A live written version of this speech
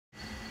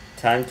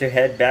Time to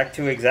head back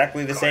to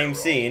exactly the same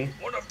scene.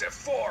 One of the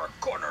 4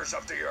 corners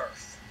of the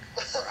earth.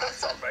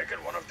 Perhaps I'll make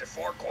it one of the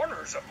 4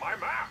 corners of my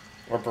map.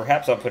 Or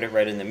perhaps I'll put it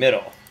right in the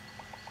middle.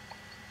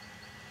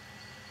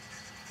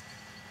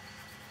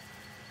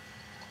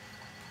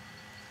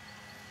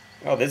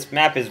 Oh, this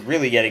map is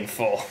really getting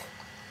full.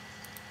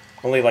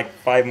 Only like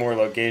 5 more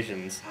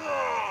locations.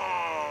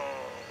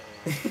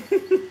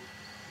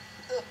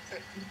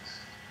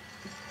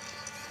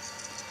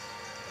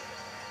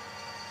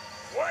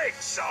 Wait,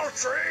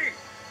 Sultry!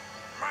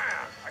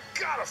 Man, I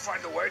gotta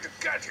find a way to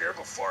get here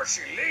before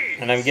she leaves.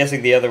 And I'm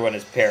guessing the other one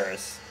is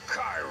Paris.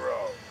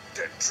 Cairo,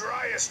 the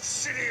driest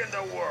city in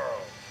the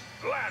world.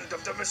 Land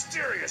of the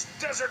mysterious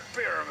desert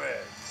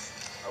pyramids.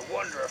 I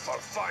wonder if I'll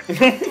find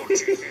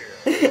Gucci here.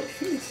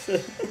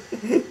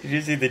 Did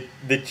you see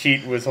the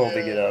cheat was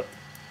holding it up?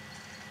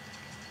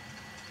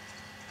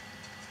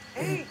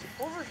 Hey,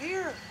 over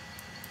here.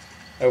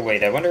 Oh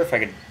wait, I wonder if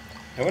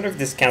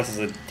this counts as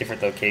a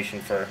different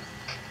location for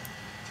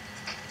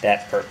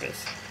that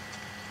purpose.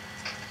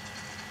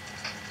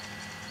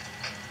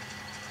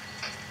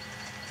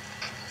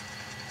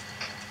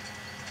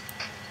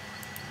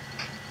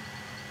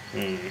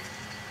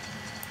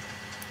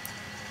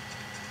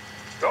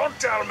 Don't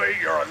tell me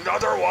you're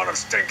another one of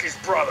Stinky's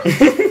brothers.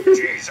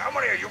 Jeez, how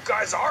many of you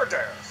guys are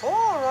there? 4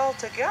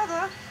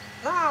 altogether.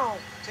 Now,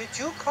 did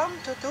you come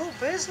to do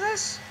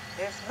business?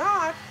 If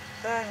not,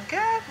 then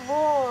get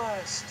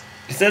lost.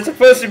 Is that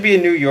supposed to be a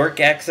New York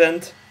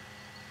accent?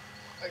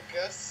 I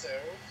guess so.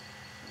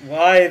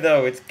 Why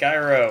though? It's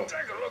Cairo.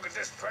 Take a look at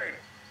this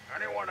painting.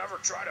 Anyone ever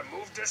try to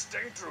move this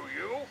thing through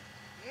you?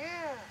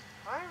 Yeah,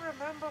 I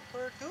remember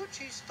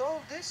Perducci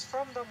stole this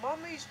from the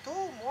mummy's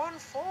tomb one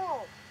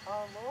fall,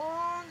 a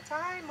long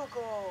time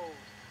ago.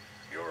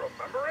 You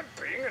remember it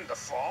being in the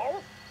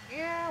fall?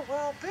 Yeah,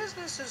 well,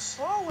 business is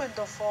slow in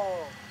the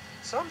fall.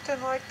 Something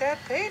like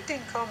that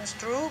painting comes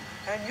through,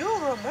 and you'll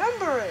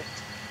remember it.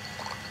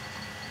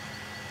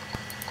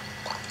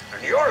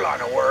 In your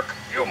line of work,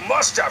 you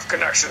must have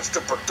connections to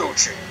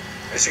Perducci.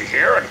 Is he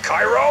here in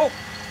Cairo?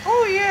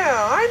 Oh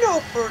yeah, I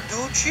know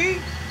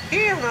Perducci.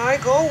 He and I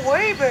go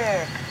way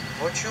back.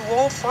 But you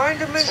won't find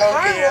him in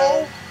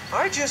Cairo.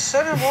 I just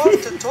sent him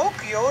off to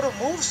Tokyo to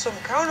move some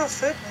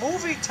counterfeit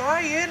movie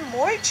tie-in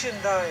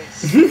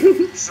merchandise.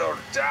 So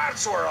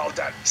that's where all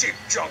that cheap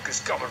junk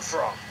is coming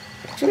from.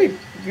 Actually,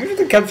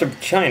 usually comes from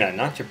China,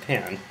 not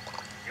Japan.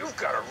 You've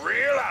got a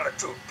real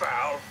attitude,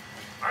 pal.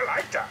 I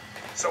like that.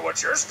 So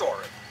what's your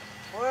story?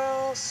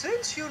 Well,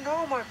 since you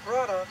know my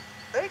brother,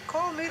 they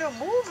call me the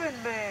moving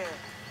man.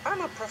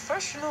 I'm a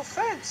professional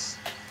fence.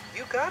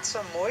 You got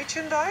some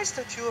merchandise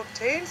that you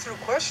obtained through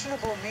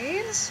questionable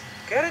means?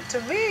 Get it to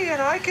me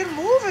and I can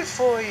move it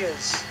for you.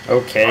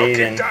 Okay, I'll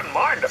then. keep that in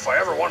mind if I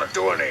ever want to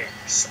do any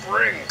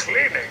spring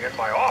cleaning in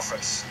my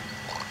office.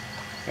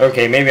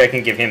 Okay, maybe I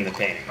can give him the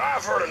painting.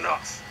 I've heard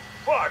enough.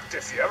 But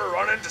if you ever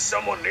run into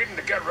someone needing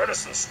to get rid of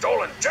some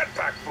stolen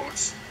jetpack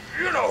boots,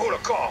 you know who to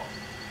call.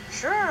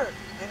 Sure,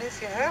 and if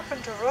you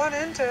happen to run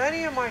into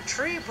any of my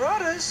tree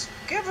brothers,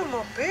 give them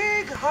a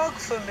big hug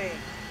for me.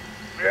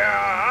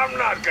 Yeah, I'm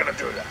not gonna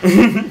do that.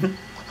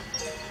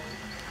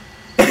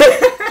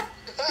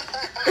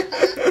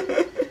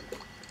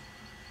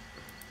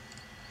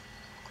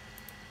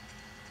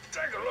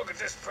 Take a look at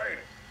this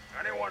painting.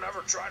 Anyone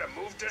ever try to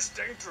move this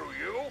thing through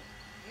you?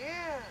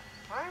 Yeah,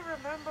 I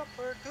remember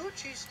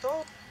Perducci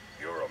stole...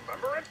 You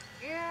remember it?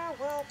 Yeah,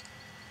 well...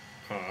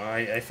 Oh,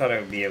 I thought I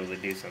would be able to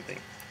do something.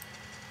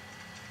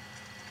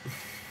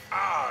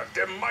 Ah,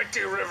 the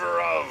mighty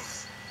river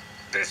of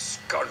this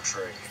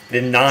country.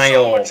 The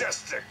Nile. So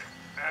majestic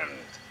and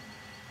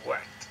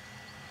wet.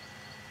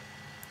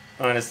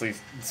 Honestly,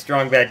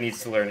 Strongbad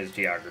needs to learn his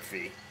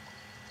geography.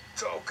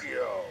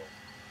 Tokyo.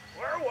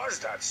 Where was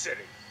that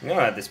city?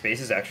 No, the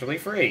space is actually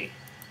free.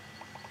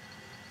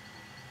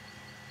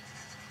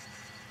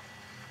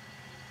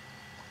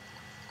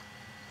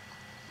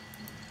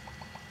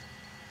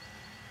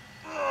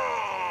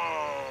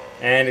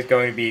 And it's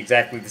going to be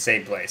exactly the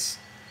same place.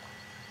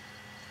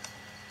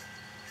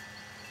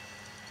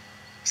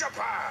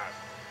 Japan!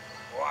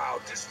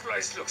 Wow, this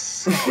place looks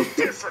so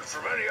different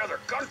from any other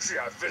country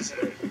I've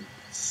visited.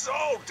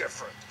 So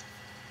different.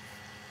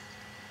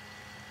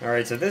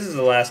 Alright, so this is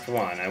the last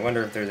one. I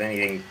wonder if there's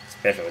anything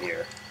special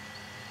here.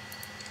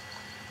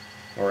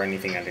 Or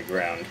anything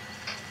underground.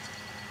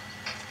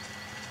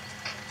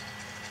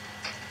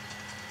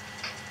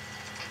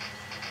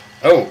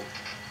 Oh!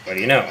 What do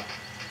you know?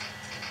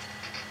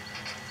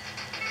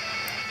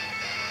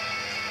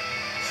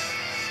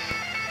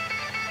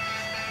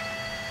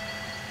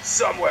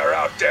 Somewhere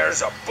out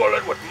there's a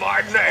bullet with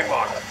my name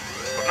on it.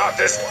 But not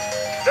this one.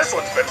 This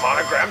one's been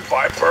monogrammed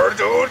by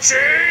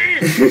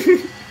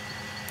Perducci!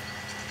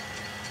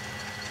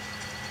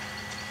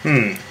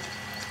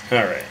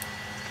 Alright.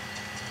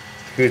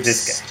 Who's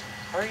this guy?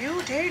 Are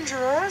you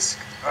Dangeresque?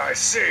 I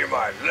see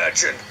my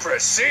legend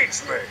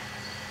precedes me.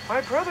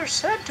 My brother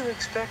said to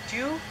expect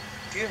you.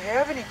 Do you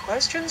have any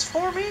questions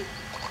for me?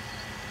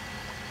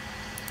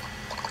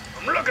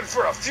 I'm looking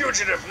for a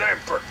fugitive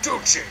named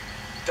Perducci.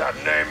 That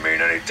name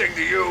mean anything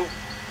to you?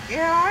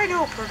 Yeah, I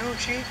know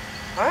Perducci.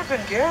 I've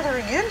been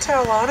gathering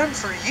intel on him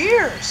for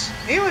years.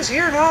 He was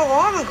here not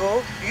long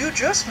ago. You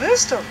just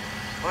missed him.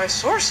 My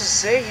sources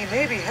say he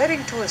may be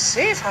heading to a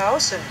safe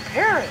house in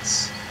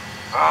Paris.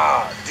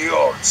 Ah, the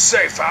old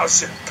safe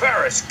house in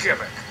Paris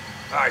gimmick.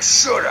 I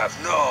should have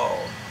known.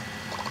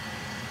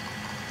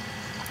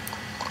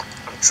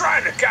 I'm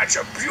trying to catch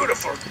a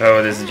beautiful...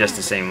 Oh, this is just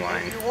the same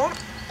line. You want?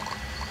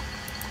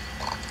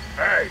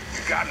 Hey,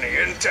 you got any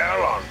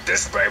intel on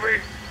this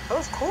baby?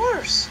 Of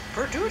course.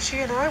 Perducci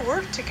and I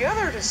worked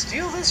together to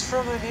steal this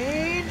from an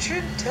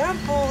ancient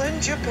temple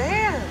in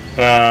Japan.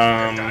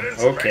 That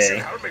information Okay.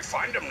 help me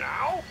find him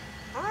now?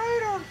 I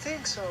don't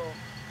think so.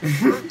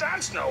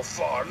 That's no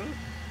fun.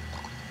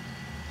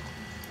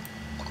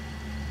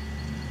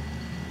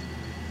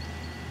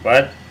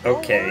 But, Don't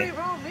worry okay.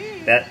 about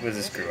me. That was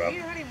a screw up. If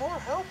you need any more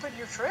help in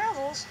your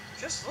travels,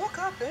 just look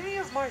up any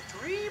of my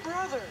 3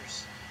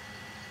 brothers.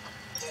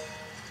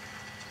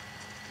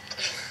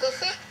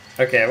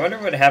 Okay, I wonder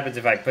what happens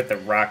if I put the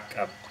rock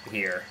up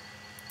here.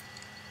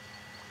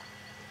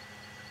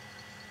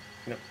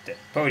 No, the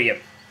podium.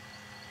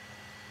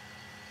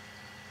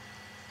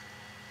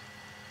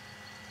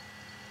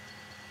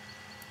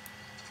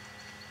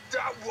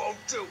 That won't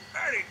do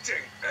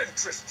anything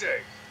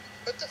interesting.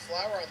 Put the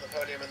flower on the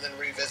podium and then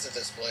revisit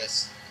this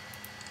place.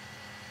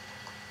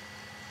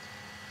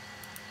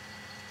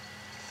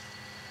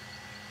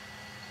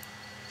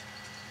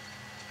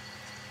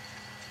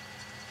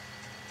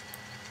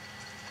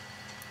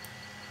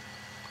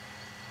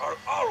 I'll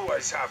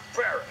always have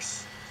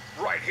Paris.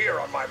 Right here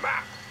on my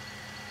map.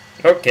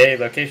 Okay,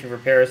 location for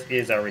Paris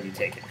is already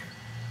taken.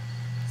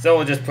 So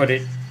we'll just put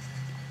it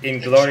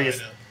in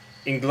glorious,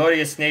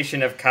 inglorious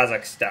nation of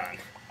Kazakhstan.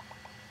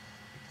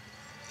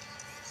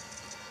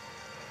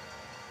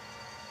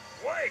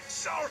 Wait,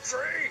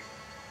 Sultry!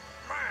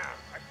 Man,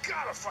 I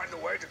gotta find a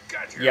way to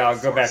get here Yeah, I'll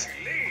go before back.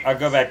 she leaves. I'll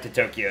go back to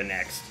Tokyo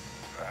next.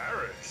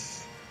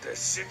 Paris, the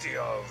city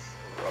of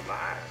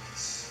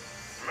romance.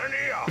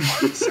 Many a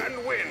hearts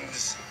and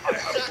winds I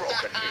have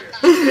broken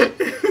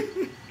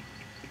here.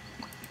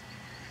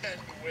 And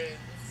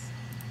wins.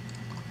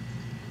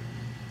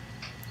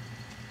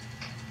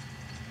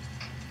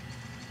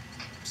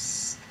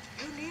 Psst,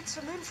 you need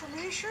some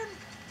information?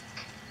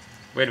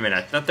 Wait a minute,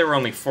 I thought there were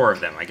only 4 of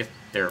them. I guess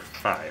there are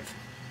 5.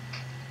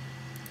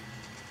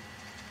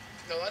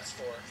 No, that's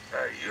 4.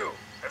 Hey, you.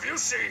 Have you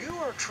seen... You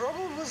are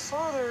troubled with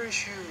father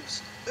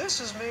issues. This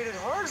has made it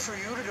hard for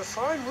you to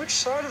define which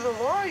side of the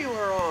law you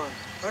are on,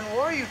 and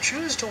why you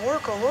choose to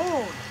work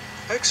alone,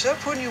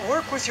 except when you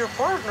work with your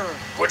partner.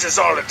 Which is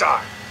all the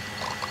time.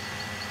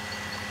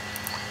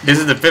 This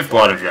is the 5th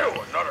one of You, them.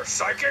 another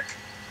psychic?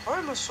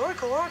 I'm a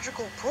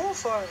psychological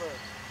profiler.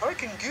 I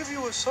can give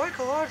you a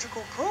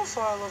psychological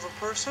profile of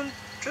a person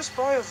just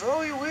by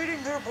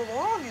evaluating their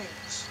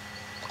belongings.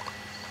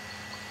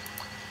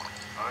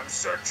 I'm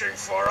searching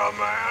for a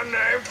man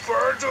named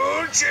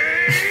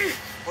Perducci.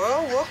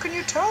 Well, what can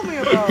you tell me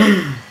about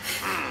him?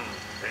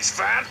 He's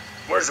fat,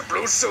 wears a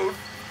blue suit,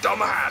 dumb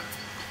hat,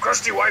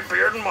 crusty white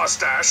beard and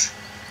mustache,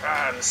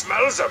 and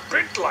smells a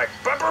bit like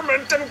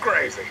peppermint and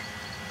gravy.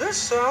 This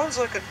sounds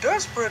like a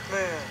desperate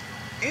man.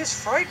 He is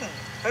frightened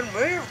and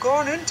may have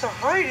gone into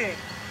hiding.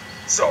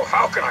 So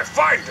how can I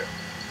find him?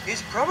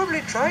 He's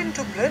probably trying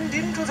to blend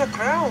into the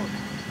crowd.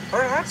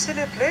 Perhaps in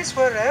a place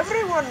where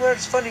everyone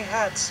wears funny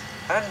hats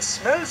and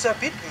smells a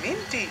bit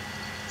minty.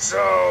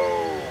 So,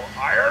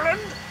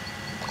 Ireland?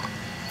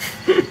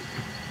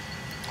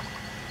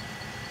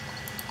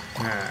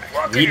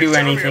 What Can can we do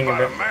tell me anything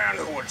about about... a man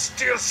who would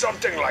steal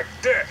something like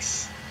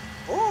this?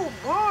 Oh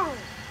my,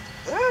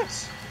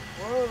 that's...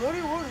 Well,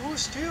 anyone who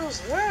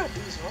steals that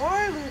is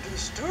highly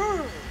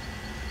disturbed.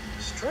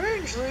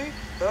 Strangely,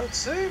 that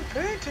same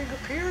painting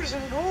appears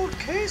in an old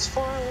case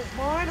file of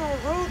mine I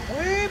wrote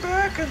way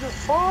back in the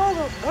fall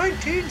of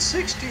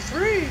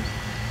 1963.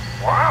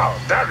 Wow,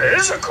 that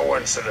is a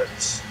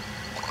coincidence.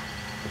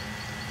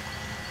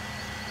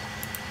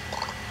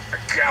 I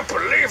can't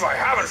believe I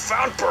haven't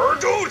found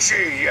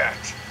Perducci yet.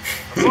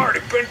 I've already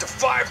been to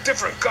 5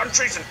 different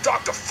countries and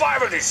talked to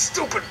 5 of these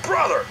stupid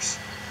brothers.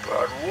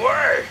 But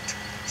wait,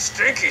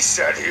 Stinky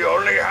said he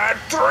only had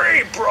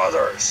 3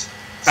 brothers.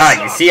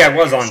 Ah, you see, I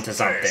was Something onto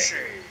something. fishy.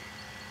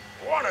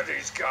 One of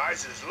these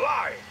guys is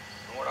lying.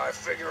 And when I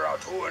figure out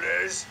who it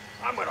is,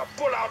 I'm gonna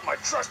pull out my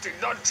trusty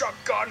nunchuck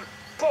gun,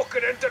 poke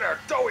it into their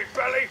doughy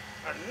belly,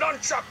 and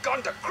nunchuck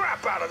gun the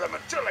crap out of them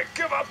until they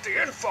give up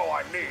the info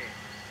I need.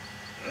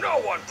 No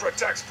one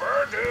protects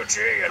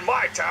Perducci in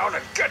my town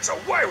and gets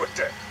away with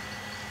it.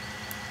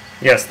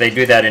 Yes, they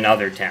do that in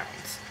other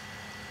towns.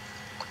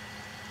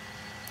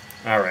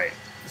 Alright,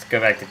 let's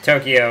go back to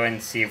Tokyo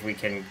and see if we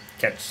can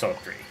catch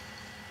Sultry.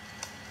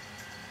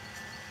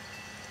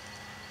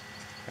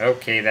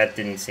 Okay, that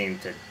didn't seem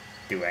to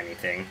do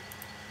anything.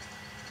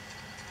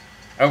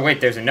 Oh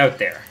wait, there's a note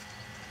there,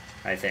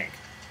 I think.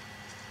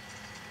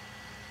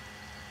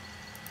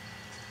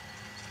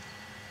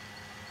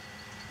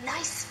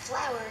 Nice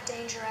flower,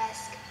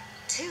 Dangeresque.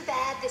 Too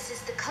bad this is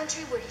the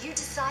country where you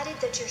decided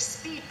that your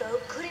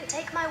speedboat couldn't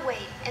take my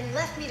weight and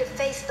left me to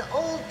face the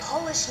old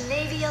Polish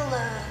Navy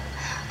alone.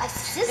 A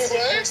sister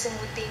person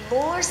would be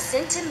more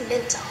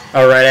sentimental.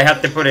 Alright, I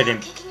have to put it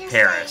in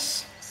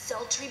Paris.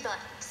 Sultry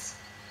buttons.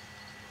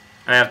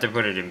 I have to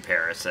put it in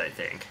Paris, I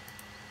think.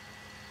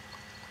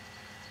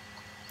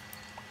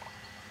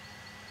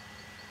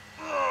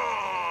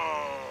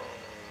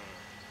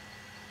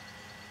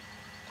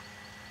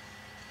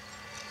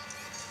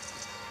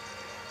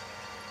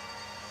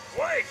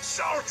 Wait,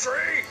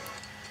 sultry!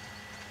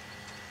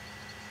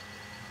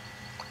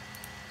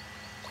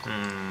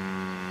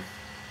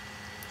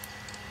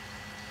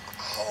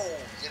 Oh,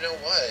 you know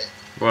what?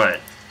 What?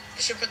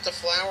 You should put the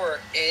flower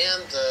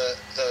and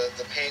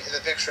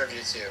the picture of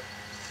you two.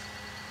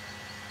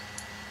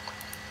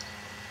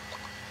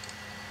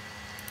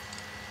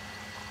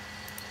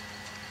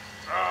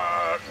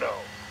 No.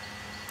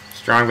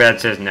 Strong Bad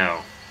says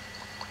no.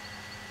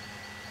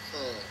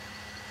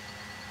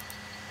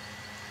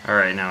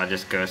 Alright, now I'll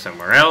just go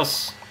somewhere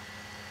else.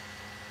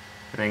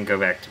 And then go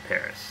back to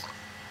Paris.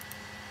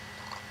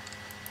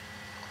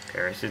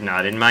 Paris is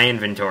not in my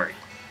inventory.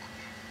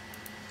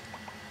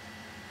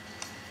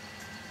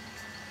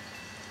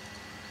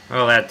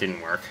 Well, that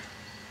didn't work.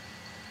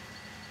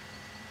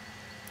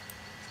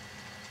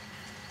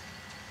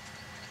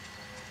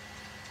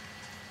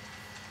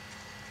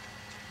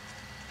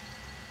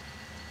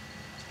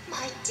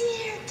 My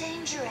dear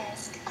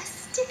Dangeresque, a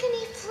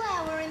stickiny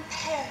flower in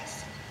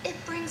Paris. It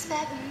brings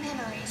back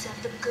memories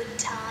of the good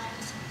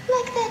times.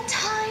 Like that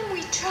time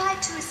we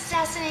tried to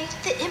assassinate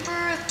the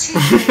Emperor of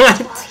Two-Face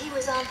while he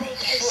was on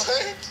vacation.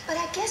 What? But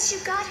I guess you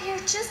got here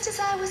just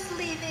as I was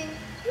leaving.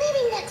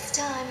 Maybe next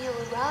time you'll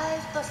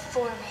arrive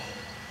before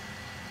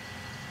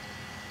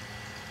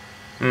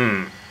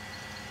me.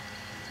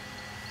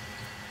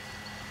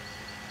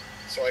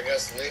 So I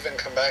guess leave and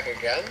come back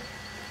again?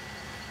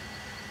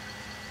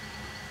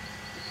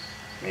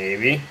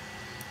 Maybe.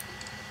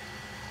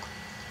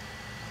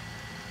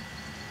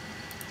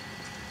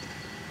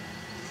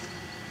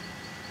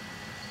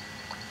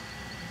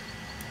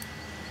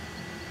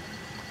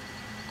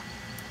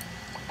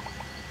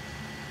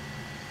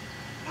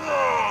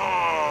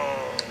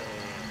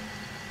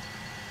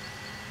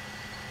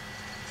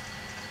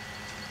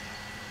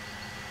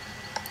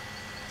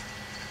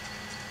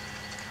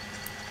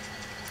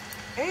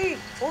 Hey,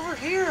 over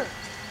here.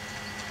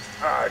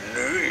 I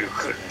knew you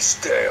couldn't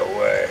stay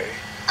away.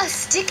 A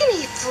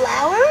stickiny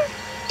flower?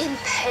 In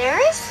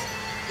Paris?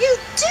 You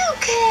do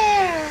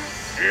care!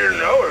 You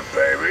know it,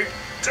 baby.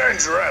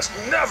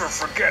 Dangeresque never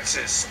forgets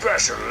his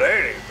special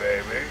lady,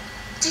 baby.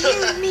 Do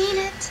you mean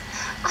it?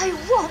 I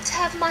won't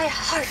have my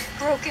heart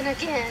broken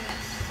again.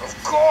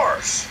 Of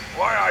course.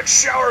 Why, I'd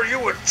shower you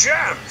with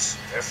gems,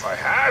 if I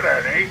had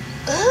any.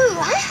 Ooh,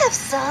 I have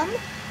some.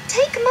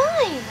 Take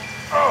mine.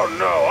 Oh,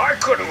 no, I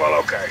couldn't. Well,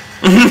 okay.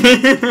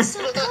 So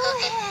go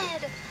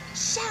ahead.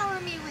 Shower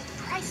me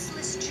with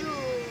priceless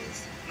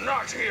jewels.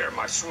 Not here,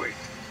 my sweet.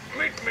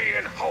 Meet me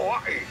in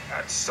Hawaii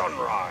at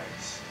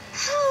sunrise.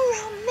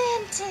 How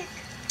romantic.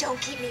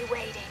 Don't keep me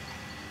waiting.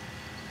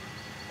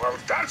 Well,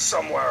 that's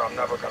somewhere I'm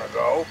never gonna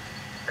go.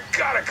 I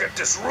gotta get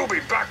this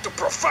ruby back to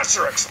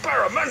Professor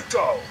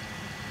Experimento.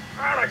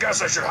 And I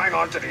guess I should hang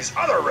on to these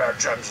other rare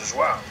gems as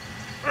well.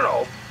 You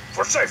know,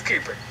 for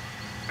safekeeping.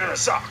 In a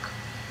sock.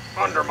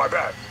 Under my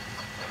bed.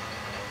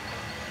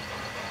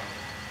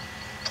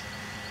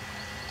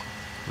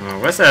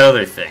 Well, what's that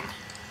other thing?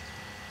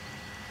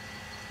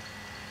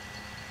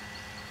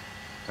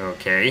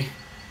 Okay.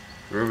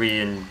 Ruby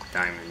and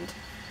diamond.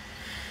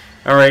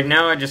 Alright,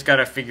 now I just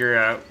gotta figure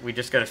out, we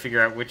just gotta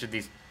figure out which of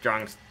these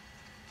strong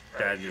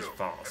dad is Have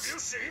false. you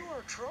seen? You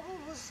are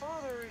troubled with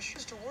father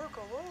issues to work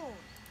alone.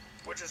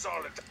 Which is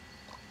all it...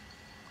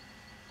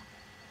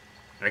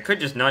 I could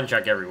just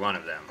nunchuck every one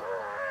of them.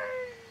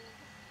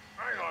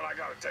 Hang on, I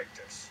gotta take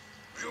this.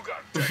 You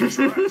got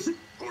Dangeresque.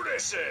 Who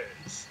this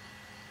is?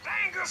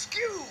 Dangeresque!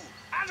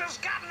 I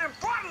just got an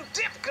important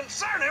tip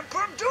concerning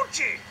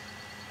Perducci.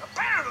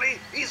 Apparently,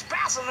 he's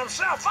passing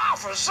himself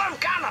off as some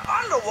kind of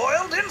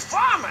underworld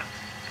informant.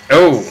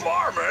 Oh!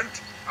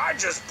 Informant? I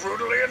just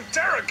brutally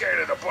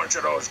interrogated a bunch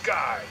of those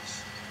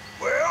guys.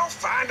 Well,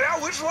 find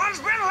out which one's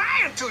been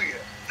lying to you.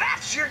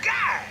 That's your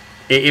guy.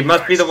 It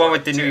must be the one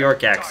with the New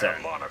York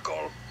accent.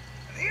 Monocle.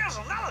 And here's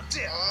another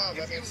tip. That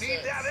If you makes need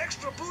sense. that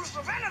extra boost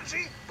of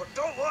energy, but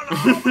don't want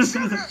all the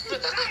sugar,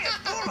 Diet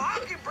Bull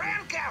Hockey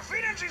brand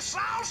caffeine energy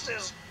sauce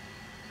is...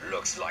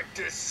 Looks like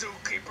this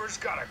zookeeper's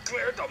gotta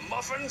clear the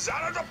muffins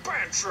out of the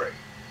pantry.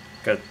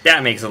 Because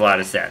that makes a lot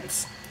of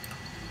sense.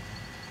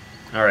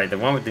 Alright, the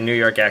one with the New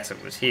York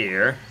accent was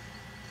here.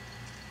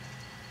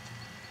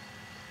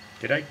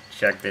 Did I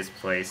check this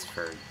place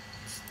for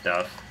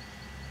stuff?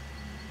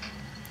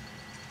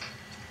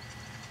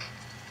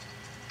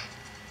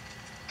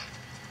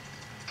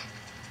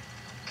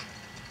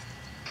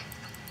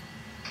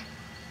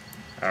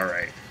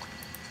 Alright.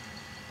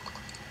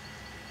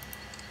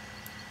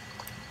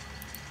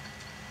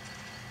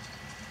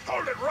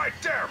 Hold it right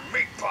there,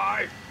 meat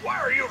pie. Why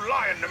are you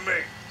lying to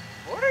me?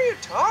 What are you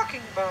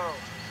talking about?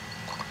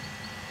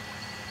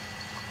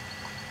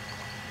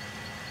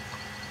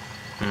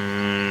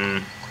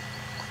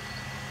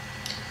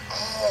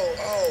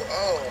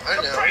 I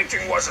know. The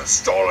painting wasn't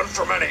stolen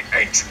from any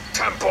ancient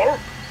temple.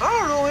 I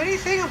don't know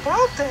anything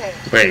about that.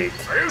 Wait.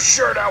 Are you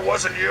sure that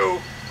wasn't you?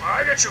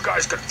 I get you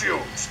guys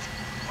confused.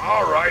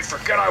 Alright,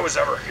 forget I was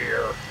ever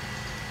here.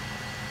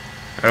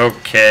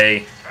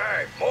 Okay.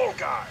 Hey, mole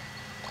guy.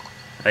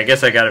 I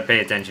guess I gotta pay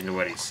attention to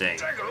what he's saying.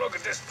 Take a look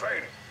at this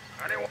painting.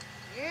 Anyone?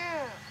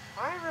 Yeah,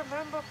 I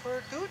remember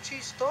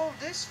Perducci stole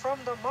this from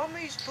the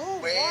mummies too.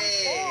 Wait, one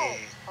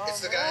fall.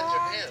 it's the guy in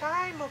Japan.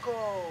 Time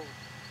ago.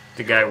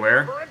 The guy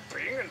where? Remember it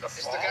being in the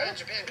It's fall? the guy in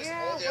Japan, because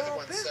all the other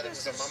ones said it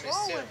was a business is mummy's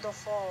slow tomb. in the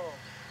fall.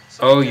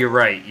 Oh, you're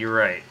right. You're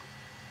right.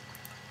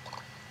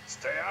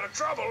 Stay out of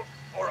trouble,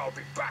 or I'll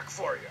be back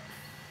for you.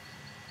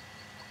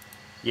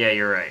 Yeah,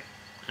 you're right.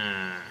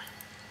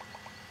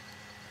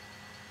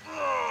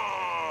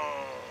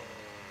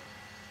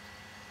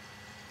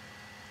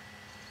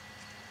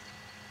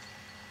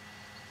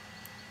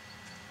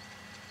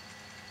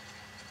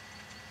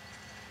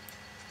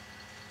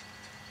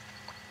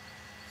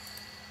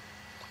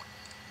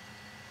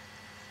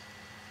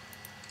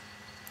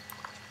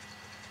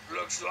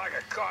 Looks like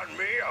it caught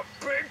me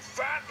a big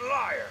fat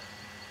liar.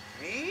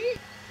 Me?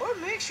 What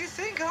makes you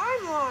think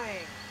I'm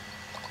lying?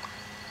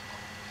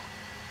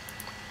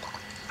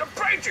 The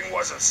painting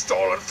wasn't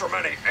stolen from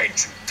any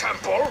ancient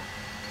temple.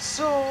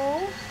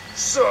 So?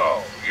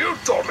 So, you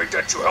told me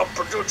that you helped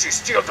Perducci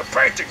steal the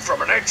painting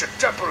from an ancient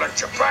temple in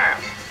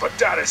Japan. But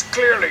that is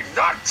clearly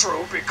not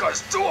true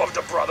because two of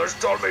the brothers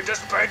told me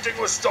this painting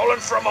was stolen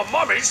from a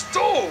mummy's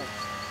tomb.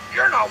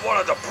 You're not one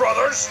of the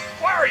brothers.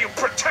 Why are you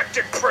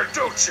protecting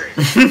Perducci?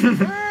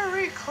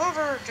 Very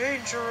clever,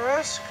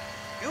 Dangeresque.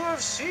 You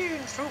have seen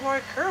through my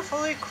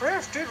carefully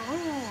crafted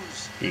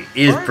ruse. He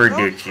is I'm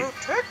Perducci. not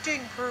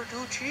protecting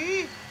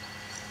Perducci.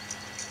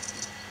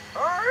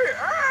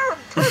 I am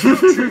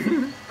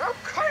Perducci. Now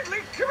kindly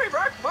give me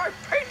back my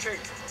painting.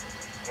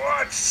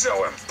 What's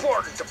so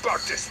important about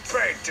this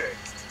painting?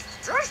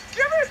 Just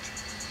give it.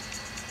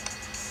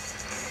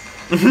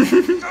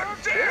 The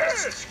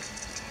disc.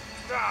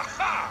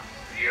 Aha!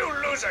 You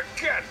lose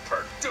again,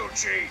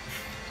 Perducci.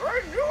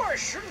 I knew I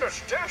shouldn't have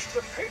stashed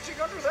the painting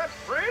under that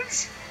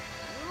bridge.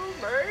 You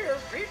may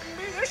have beaten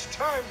me this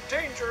time,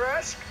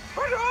 Dangeresque,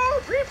 but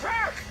I'll be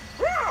back.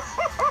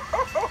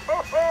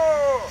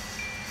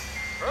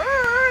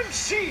 And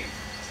see.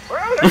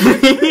 Well, that's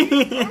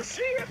it. I'll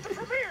see you at the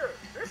premiere.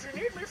 If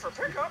you need me for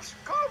pickups,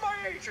 call my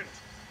agent.